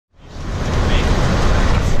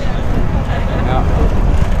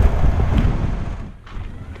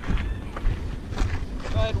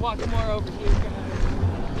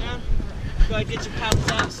might get your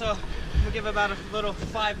paddles out, so we'll give about a little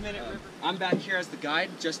 5-minute river. I'm back here as the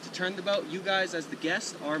guide, just to turn the boat. You guys, as the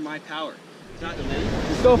guests, are my power.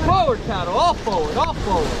 Just go forward, paddle. All forward, all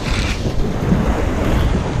forward.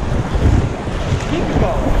 Keep it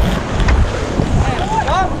going. And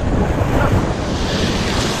stop.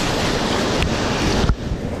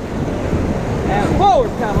 And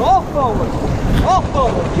forward, paddle. All forward. All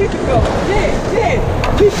forward. Keep it going. Dig, dig.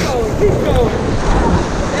 Keep going, keep going.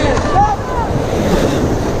 And stop.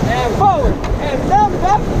 And forward. And stop,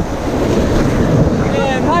 stop.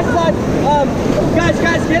 And high side.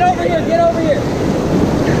 Guys, get over here, get over here.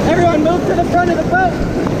 Everyone move to the front of the boat.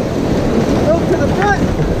 Move to the front.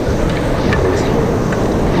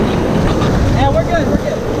 And we're good, we're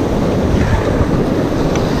good.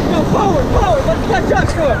 Go forward, forward, let's catch up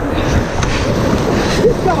to it.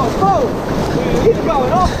 Keep going, forward. Keep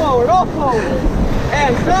going, all forward, all forward.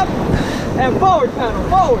 And stop. And forward paddle,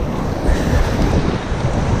 forward.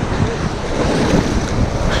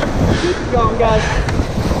 Keep it going, guys.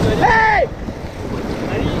 Hey!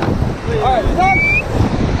 Alright, stop.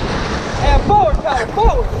 And forward paddle,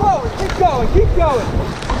 forward, forward. Keep going, keep going.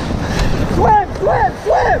 Swim, swim,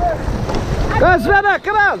 swim. Go swimmer,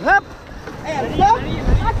 come on, up. And stop.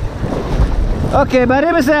 Okay, maar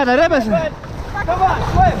ribben zijn er, ribben zijn. Come on,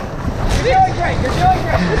 swim. You're doing great, you're doing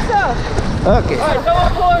great. Good stuff. Okay. Alright,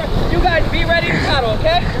 someone pull her. You guys be ready to paddle,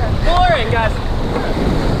 okay? Pull her in, guys.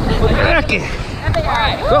 Okay.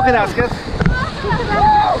 Alright. Crocodiles, guys.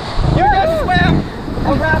 You just swim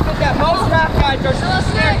a rapid that most raft guys are so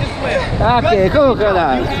scared to swim. Okay,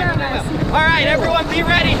 crocodiles. Alright, everyone be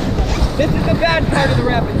ready. This is the bad part of the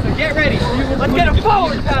rapid, so get ready. Let's get a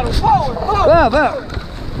forward paddle. Forward, forward. Go, go.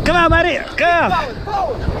 Come on, Maria. Go.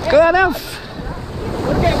 Forward. Go on, else.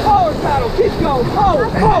 Let's get forward paddle. Keep going.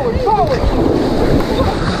 Forward, forward, forward.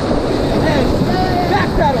 And back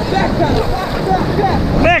paddle, back paddle. Back.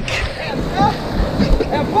 Back. And up.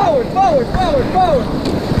 And forward, forward, forward, forward.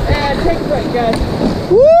 And take a break, guys.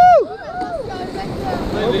 Woo!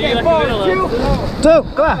 Okay, forward, two. Two,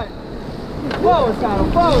 come on. Forward paddle,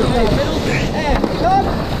 forward. And up.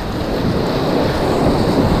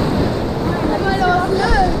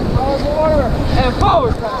 And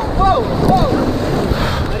forward paddle, forward, forward.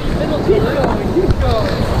 Keep going, keep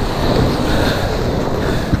going.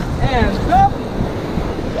 And up.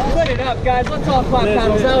 Put it up, guys. Let's all clap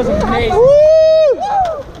paddles. That was amazing. Woo!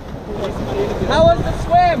 How was the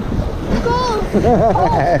swim? Cool.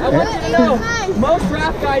 I want you to know, most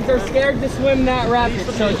raft guides are scared to swim that rapid.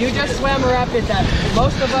 So you just swam a rapid that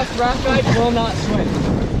most of us raft guides will not swim.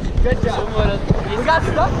 Good job. We got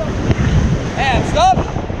stuck. And stop.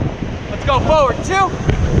 Let's go forward. Two.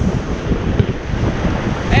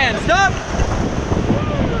 And stop.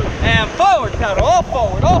 And forward paddle. All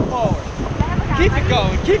forward. All forward. Keep it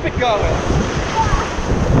going. Keep it going.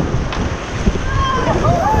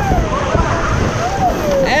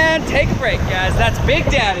 And take a break, guys. That's Big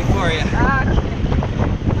Daddy for you.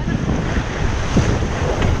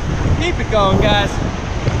 Keep it going, guys.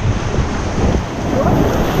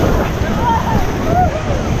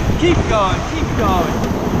 Keep going, keep going.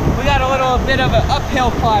 We got a little bit of an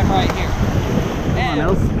uphill climb right here.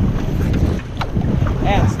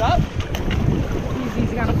 And stop.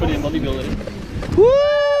 Easy, gotta put in bodybuilding.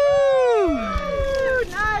 Woo!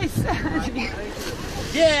 Nice.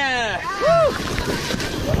 Yeah. Woo!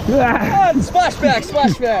 Splashback,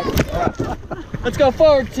 splashback. Let's go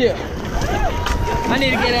forward too. I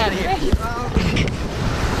need to get out of here.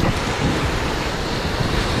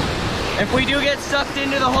 If we do get sucked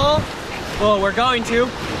into the hole, well, we're going to,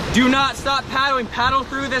 do not stop paddling. Paddle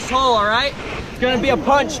through this hole, all right? It's gonna be a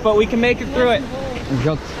punch, but we can make it through it.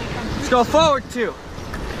 Let's go forward too.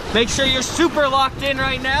 Make sure you're super locked in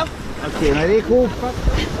right now. Okay, ready, cool.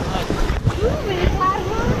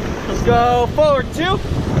 Let's go forward two.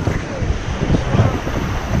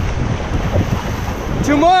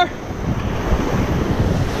 Two more.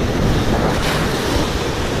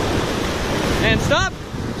 And stop.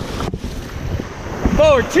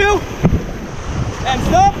 Forward two. And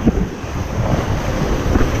stop.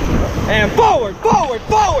 And forward, forward,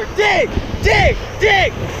 forward. Dig, dig,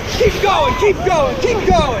 dig. Keep going, keep going, keep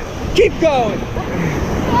going, keep going.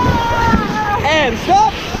 And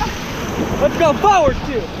stop. Let's go forward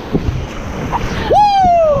two.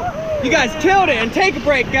 Woo! You guys killed it. And take a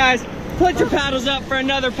break, guys. Put your paddles up for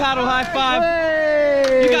another paddle high five.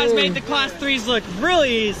 Hey! You guys made the class 3s look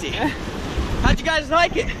really easy. How'd you guys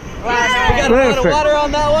like it? Yeah. We got a lot of water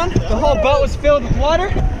on that one. The whole boat was filled with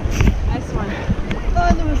water. Nice one.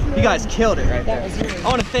 You guys killed it right there. I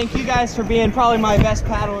want to thank you guys for being probably my best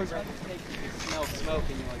paddlers. I can smell smoke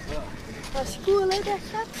in you as well.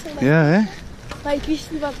 Yeah, eh? Maar ik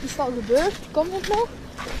wist niet wat is al gebeurd. Komt het nog?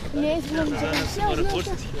 Ineens begon het zo snel. Dat is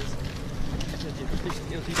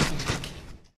heel